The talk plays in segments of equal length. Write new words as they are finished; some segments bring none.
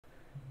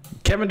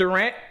Kevin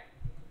Durant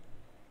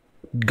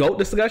GOAT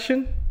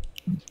discussion.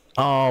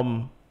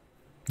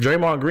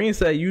 Draymond Green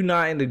said you're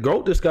not in the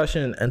GOAT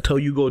discussion until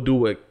you go do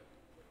what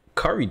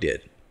Curry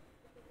did.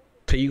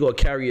 Till you go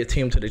carry a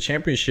team to the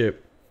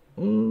championship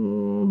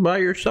by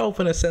yourself,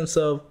 in a sense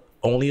of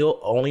only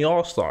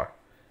All-Star.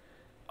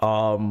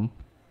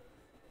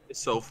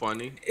 It's so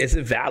funny. Is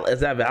it valid?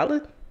 Is that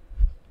valid?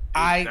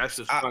 That's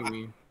just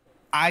funny.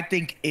 I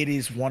think it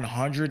is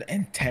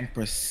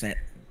 110%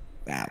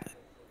 valid.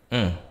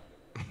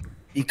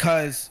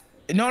 Because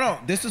no,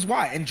 this is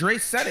why. And Dre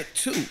said it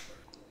too.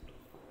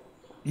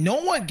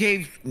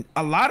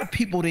 A lot of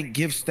people didn't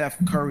give Steph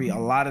Curry a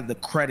lot of the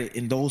credit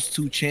in those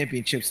 2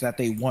 championships that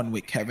they won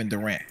with Kevin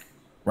Durant,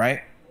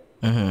 right?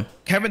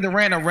 Kevin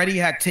Durant already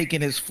had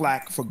taken his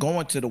flack for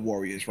going to the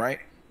Warriors, right?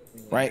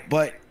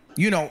 But,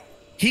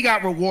 he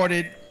got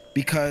rewarded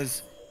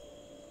because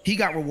he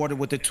got rewarded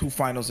with the 2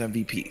 finals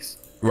MVPs.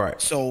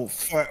 Right. So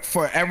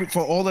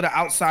for all of the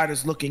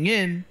outsiders looking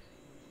in,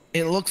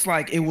 it looks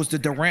like it was the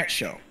Durant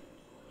show,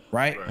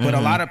 right? But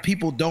a lot of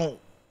people don't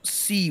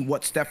see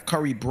what Steph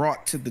Curry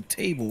brought to the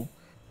table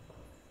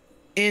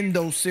in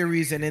those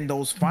series and in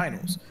those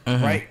finals,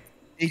 right?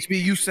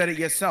 HB, you said it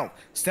yourself.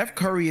 Steph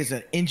Curry is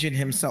an engine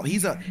himself. He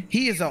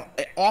is an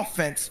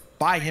offense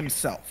by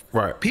himself.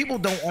 Right. People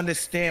don't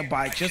understand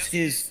by just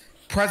his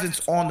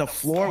presence on the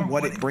floor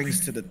what it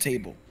brings to the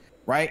table,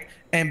 right?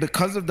 And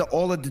because of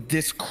all of the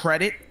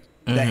discredit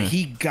that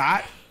he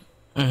got,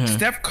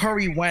 Steph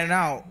Curry went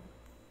out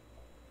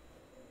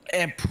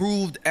and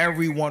proved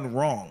everyone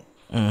wrong.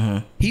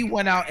 He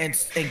went out and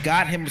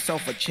got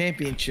himself a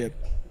championship,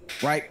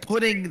 right?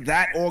 Putting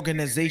that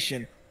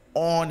organization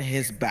on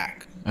his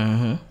back.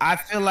 I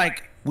feel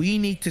like we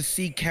need to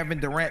see Kevin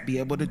Durant be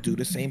able to do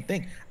the same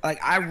thing. Like,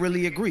 I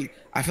really agree.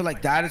 I feel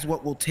like that is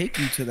what will take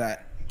you to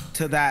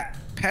that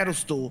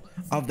pedestal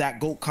of that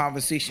GOAT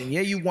conversation.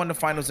 Yeah, you won the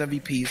finals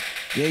MVPs.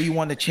 Yeah, you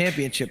won the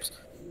championships.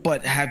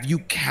 But have you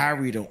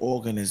carried an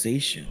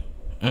organization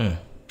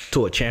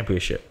to a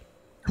championship?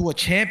 To a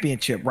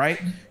championship, right?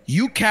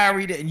 You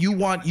carried it and you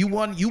won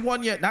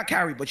your, not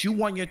carried, but you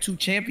won your 2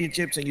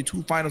 championships and your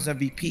 2 finals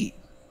MVP.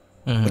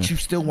 But you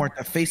still weren't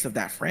the face of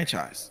that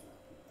franchise.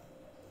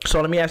 So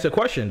let me ask you a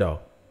question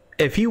though.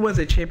 If he wins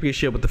a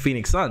championship with the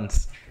Phoenix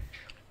Suns,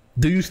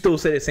 do you still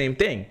say the same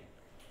thing?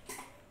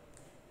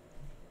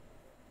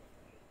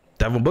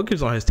 Devin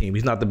Booker's on his team.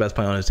 He's not the best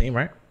player on his team,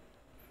 right?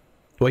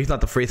 Well, he's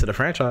not the face of the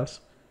franchise.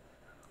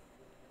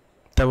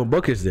 Devin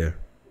Booker's there.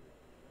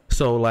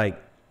 So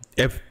like,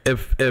 if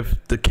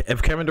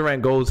Kevin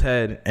Durant goes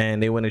ahead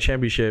and they win a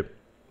championship,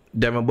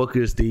 Devin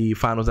Booker's the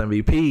Finals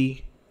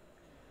MVP.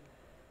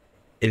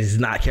 It is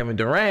not Kevin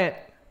Durant.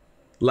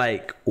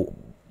 Like,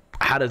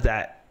 what does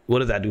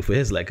that do for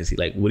his legacy?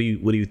 Like, what do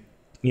you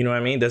know what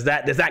I mean? Does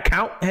that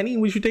count, Henny?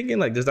 What you thinking?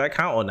 Like, does that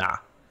count or nah?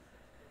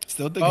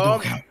 Still think it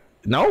don't count.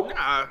 No.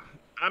 Nah,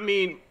 I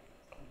mean,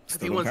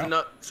 he wins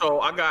enough.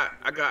 So I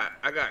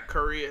got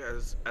Curry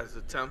as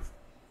the 10th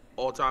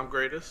all-time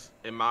greatest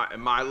in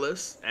my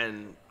list,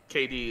 and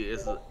KD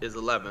is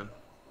 11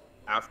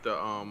 after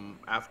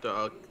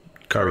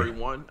Curry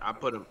won. I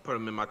put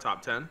him in my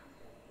top 10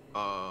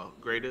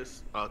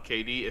 greatest.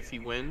 KD, if he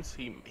wins,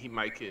 he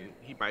might can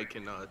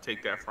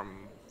take that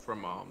from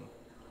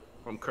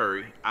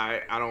Curry.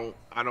 I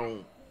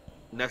don't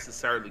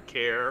necessarily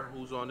care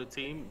who's on the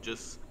team,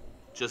 just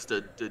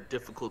the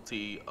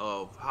difficulty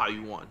of how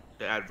you won,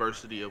 the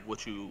adversity of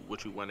what you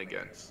went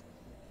against.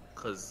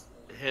 Because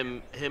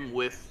him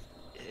with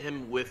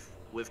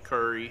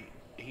Curry,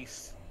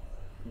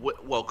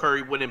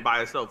 Curry winning by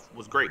himself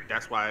was great.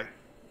 That's why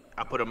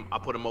I put him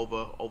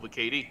over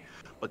KD.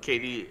 But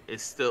KD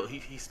is still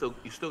you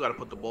still got to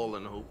put the ball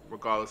in the hoop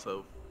regardless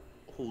of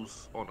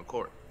who's on the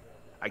court.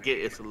 I get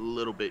it's a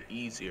little bit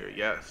easier,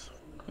 yes.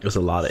 It's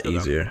a lot of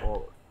easier,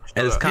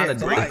 and it's kind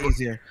of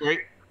easier.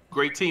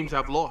 Great teams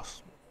have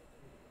lost.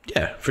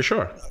 Yeah, for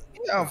sure.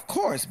 Yeah, of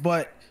course.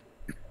 But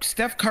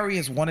Steph Curry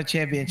has won a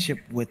championship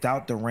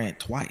without Durant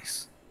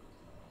twice.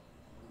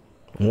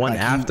 One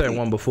after and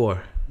one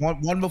before.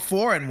 One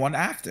before and one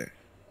after.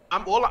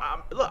 Look,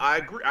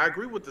 I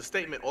agree with the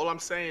statement. All I'm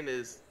saying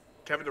is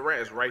Kevin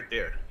Durant is right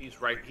there.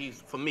 He's right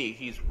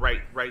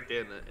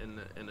there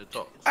in the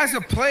talk. As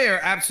a player,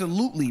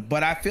 absolutely.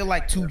 But I feel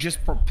like to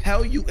just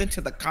propel you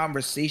into the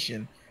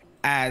conversation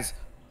as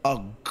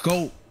a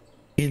GOAT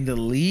in the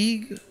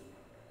league,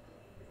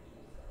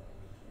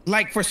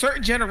 like for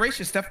certain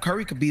generations, Steph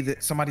Curry could be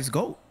somebody's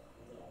GOAT.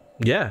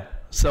 Yeah.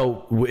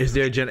 So is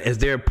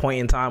there a point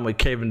in time where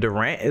Kevin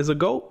Durant is a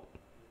GOAT?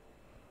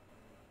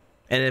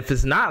 And if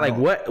it's not, like,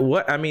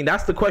 what? I mean,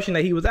 that's the question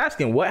that he was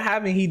asking. What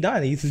haven't he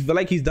done? He feel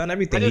like he's done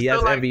everything. He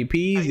has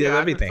MVPs. He has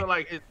everything. I feel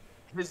like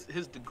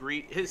his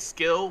degree, his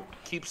skill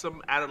keeps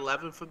him at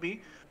 11 for me,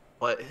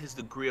 but his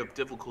degree of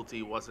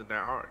difficulty wasn't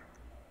that hard.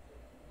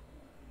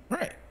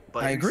 Right.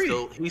 But I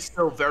agree. He's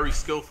still very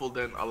skillful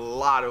than a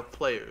lot of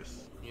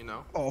players. You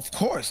know. Oh, of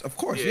course.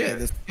 Yeah.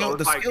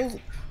 The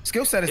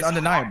skill set is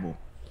undeniable.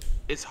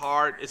 It's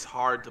hard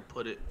to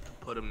put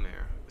him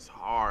there. It's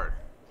hard.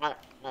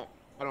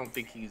 I don't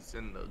think he's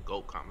in the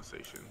GOAT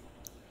conversation.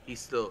 he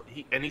still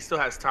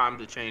has time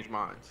to change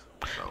minds.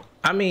 So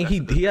I mean,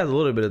 he has a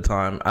little bit of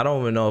time. I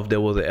don't even know if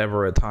there was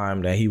ever a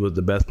time that he was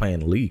the best player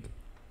in the league.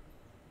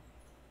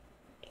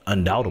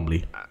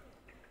 Undoubtedly.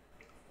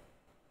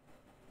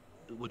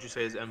 Would you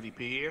say his MVP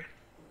year?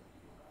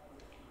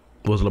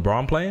 Was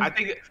LeBron playing? I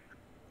think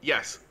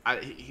yes.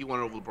 He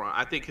went over LeBron.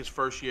 I think his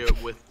first year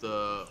with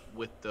the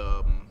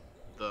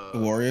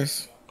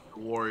Warriors.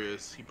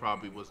 Warriors, he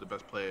probably was the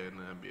best player in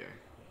the NBA.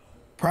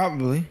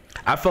 Probably.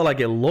 I felt like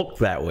it looked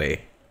that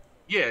way.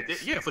 Yeah,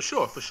 for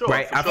sure.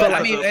 Right. For I sure. feel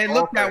I mean, it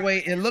looked that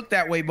way. It looked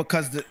that way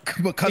because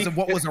of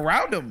what was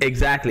around him.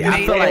 Exactly.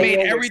 It made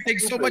everything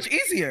so much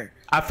easier.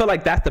 I feel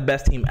like that's the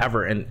best team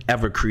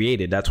ever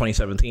created. That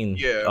 2017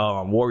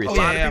 Warriors. A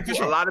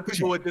lot of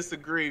people would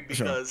disagree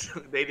because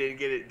they didn't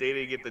get it. They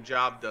didn't get the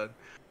job done.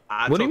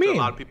 I What do you talked to mean?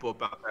 a lot of people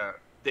about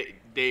that.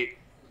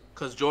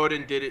 Because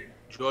Jordan did it.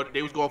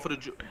 They was going for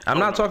the. I'm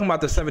not talking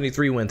about the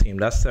 73 win team.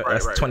 That's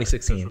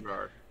 2016.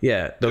 Disregard.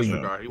 Yeah.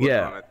 Disregard. He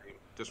wasn't on that team.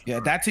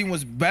 Disregard. Yeah, that team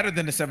was better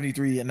than the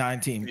 73 and 9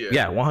 team.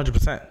 Yeah,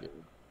 100%.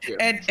 Yeah,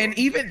 And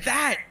even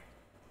that,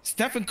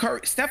 Steph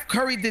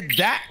Curry did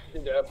that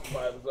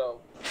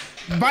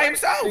by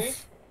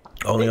himself.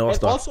 Only All And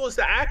Star. also, it's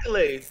the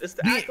accolades. It's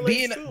the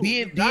accolades too.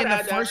 Being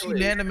the first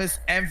unanimous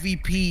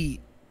MVP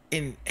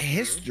in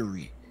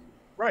history.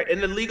 Right,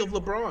 in the league of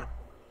LeBron.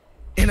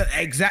 In the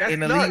league of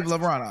nuts.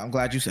 LeBron. I'm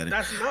glad you said it.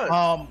 That's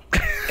nuts.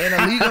 In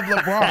the league of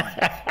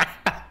LeBron.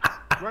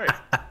 Right.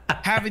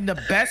 Having the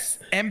best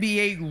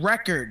NBA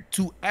record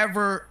to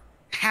ever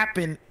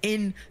happen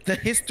in the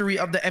history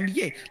of the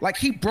NBA. Like,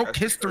 he broke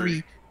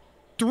history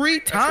three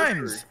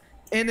times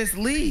in this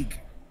league.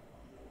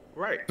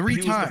 Right.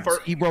 Three times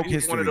he broke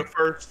history. One of the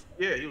first.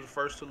 Yeah, he was the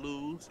first to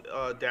lose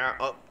down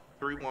up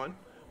 3-1.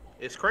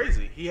 It's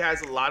crazy. He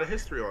has a lot of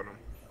history on him.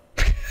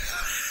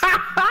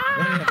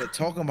 We're not even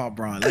talking about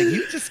Bron. Like,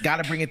 you just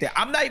got to bring it there.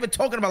 I'm not even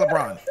talking about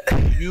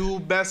LeBron. You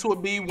mess with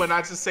me when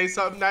I just say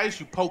something nice.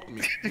 You poked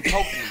me.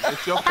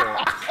 It's your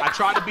fault. I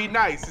try to be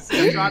nice.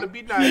 I try to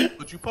be nice,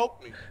 but you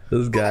poked me.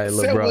 This guy,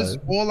 LeBron.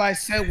 All I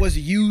said was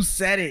you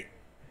said it.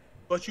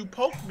 But you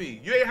poked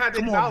me. You ain't had to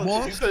acknowledge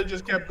it. You could have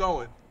just kept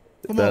going.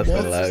 That's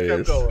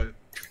hilarious.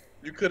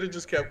 You could have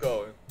just kept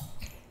going.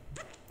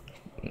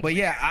 But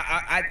yeah,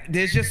 I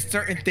there's just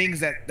certain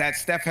things that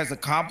Steph has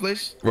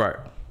accomplished. Right.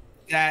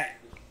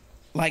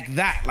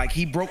 Like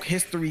he broke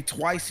history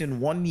twice in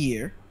 1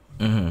 year.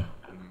 Mm-hmm.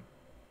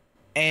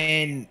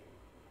 And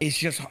it's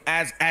just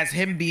as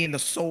him being the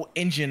sole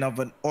engine of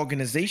an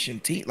organization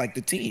team, like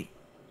the team.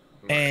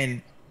 Right.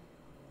 And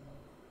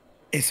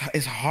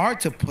it's hard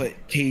to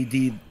put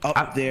KD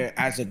up there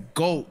as a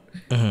GOAT.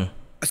 Mm-hmm.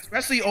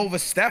 Especially over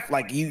Steph.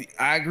 Like,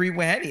 I agree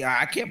with Henny.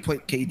 I can't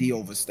put KD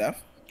over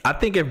Steph. I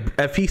think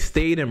if he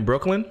stayed in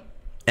Brooklyn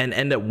and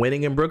ended up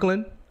winning in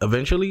Brooklyn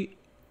eventually,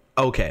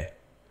 okay.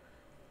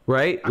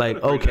 Right? Like,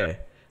 okay.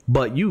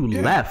 But you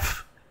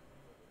left.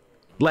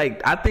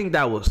 Like, I think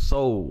that was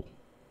so...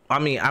 I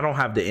mean, I don't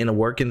have the inner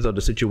workings of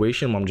the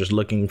situation. I'm just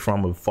looking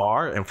from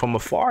afar. And from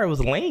afar, it was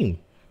lame.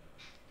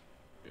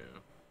 Yeah.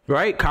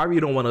 Right? Kyrie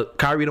don't want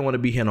to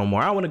be here no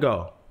more. I want to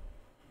go.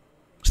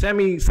 Send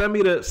me to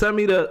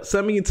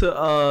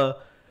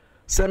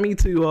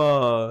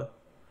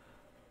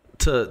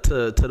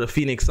the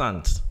Phoenix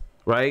Suns,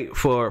 right?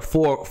 For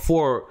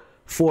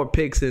four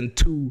picks and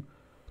two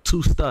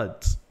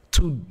studs,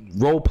 two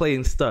role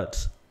playing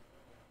studs.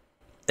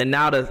 And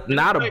now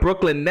the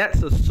Brooklyn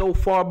Nets are so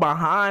far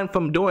behind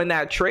from doing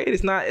that trade.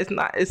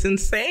 It's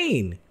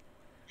insane.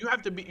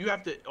 To be in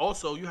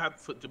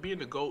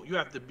the GOAT, you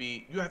have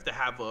to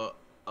have a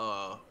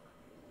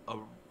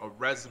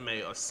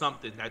resume or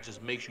something that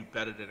just makes you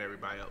better than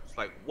everybody else.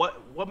 Like,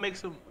 what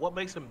makes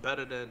him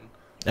better than...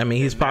 I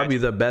mean, he's probably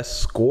the best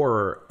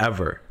scorer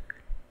ever.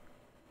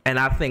 And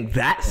I think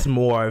that's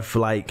more of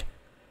like,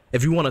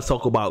 if you want to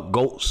talk about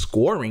GOAT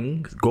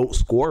scorers,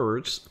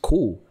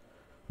 cool.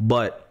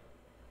 But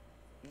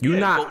you're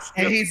not...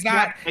 And he's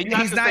not even...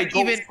 I'm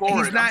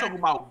talking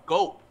about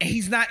GOAT.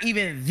 He's not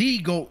even the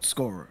GOAT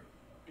scorer.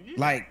 Yeah.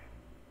 Like,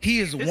 he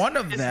is one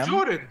of them.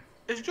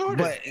 It's Jordan.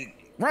 But...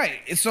 Right.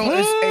 So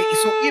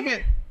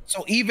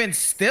even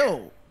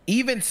still,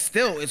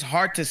 it's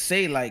hard to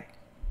say, like,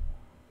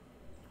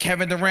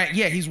 Kevin Durant,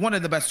 yeah, he's one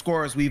of the best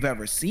scorers we've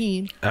ever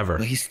seen. Ever.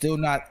 But he's still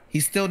not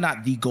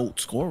the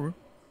GOAT scorer.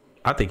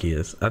 I think he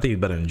is. I think he's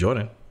better than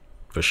Jordan.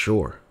 For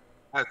sure.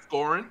 At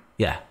scoring?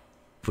 Yeah.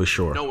 For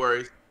sure. No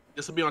worries.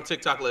 This will be on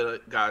TikTok later,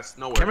 guys.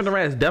 No worries. Kevin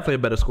Durant is definitely a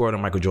better scorer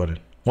than Michael Jordan.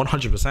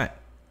 100%.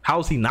 How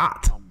is he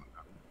not? Oh my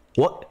God.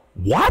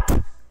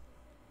 What?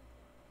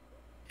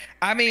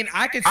 I mean,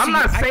 I could see... I'm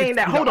not saying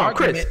that... Hold on,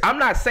 Chris. I'm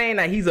not saying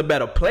that he's a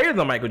better player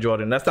than Michael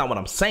Jordan. That's not what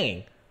I'm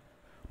saying.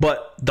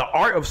 But the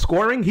art of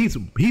scoring, he's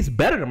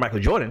better than Michael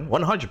Jordan,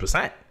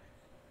 100%.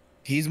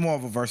 He's more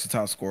of a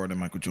versatile scorer than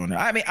Michael Jordan.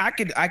 I mean, I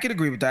could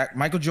agree with that.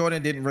 Michael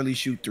Jordan didn't really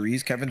shoot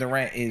threes. Kevin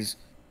Durant is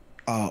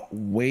a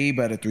way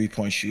better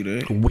three-point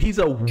shooter. He's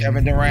a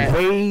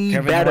way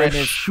better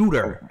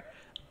shooter.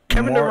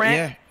 Kevin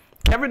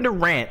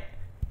Durant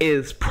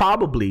is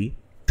probably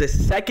the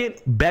second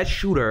best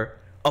shooter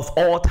of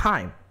all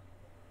time.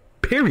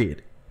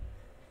 Period.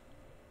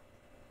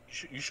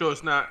 You sure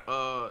it's not?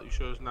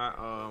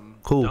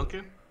 Who?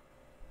 Duncan?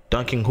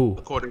 Dunking who?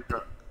 According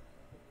to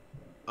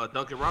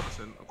Duncan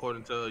Robinson,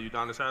 according to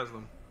Udonis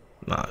Haslam.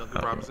 Nah.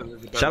 Duncan Robinson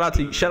is the best Shout out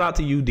to shooter.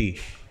 UD.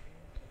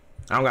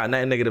 I don't got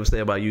nothing negative to say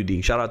about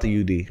UD. Shout out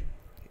to UD.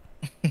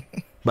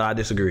 But I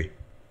disagree.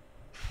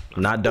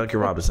 Not Duncan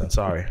Robinson.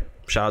 Sorry.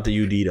 Shout out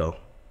to UD though.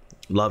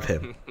 Love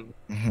him.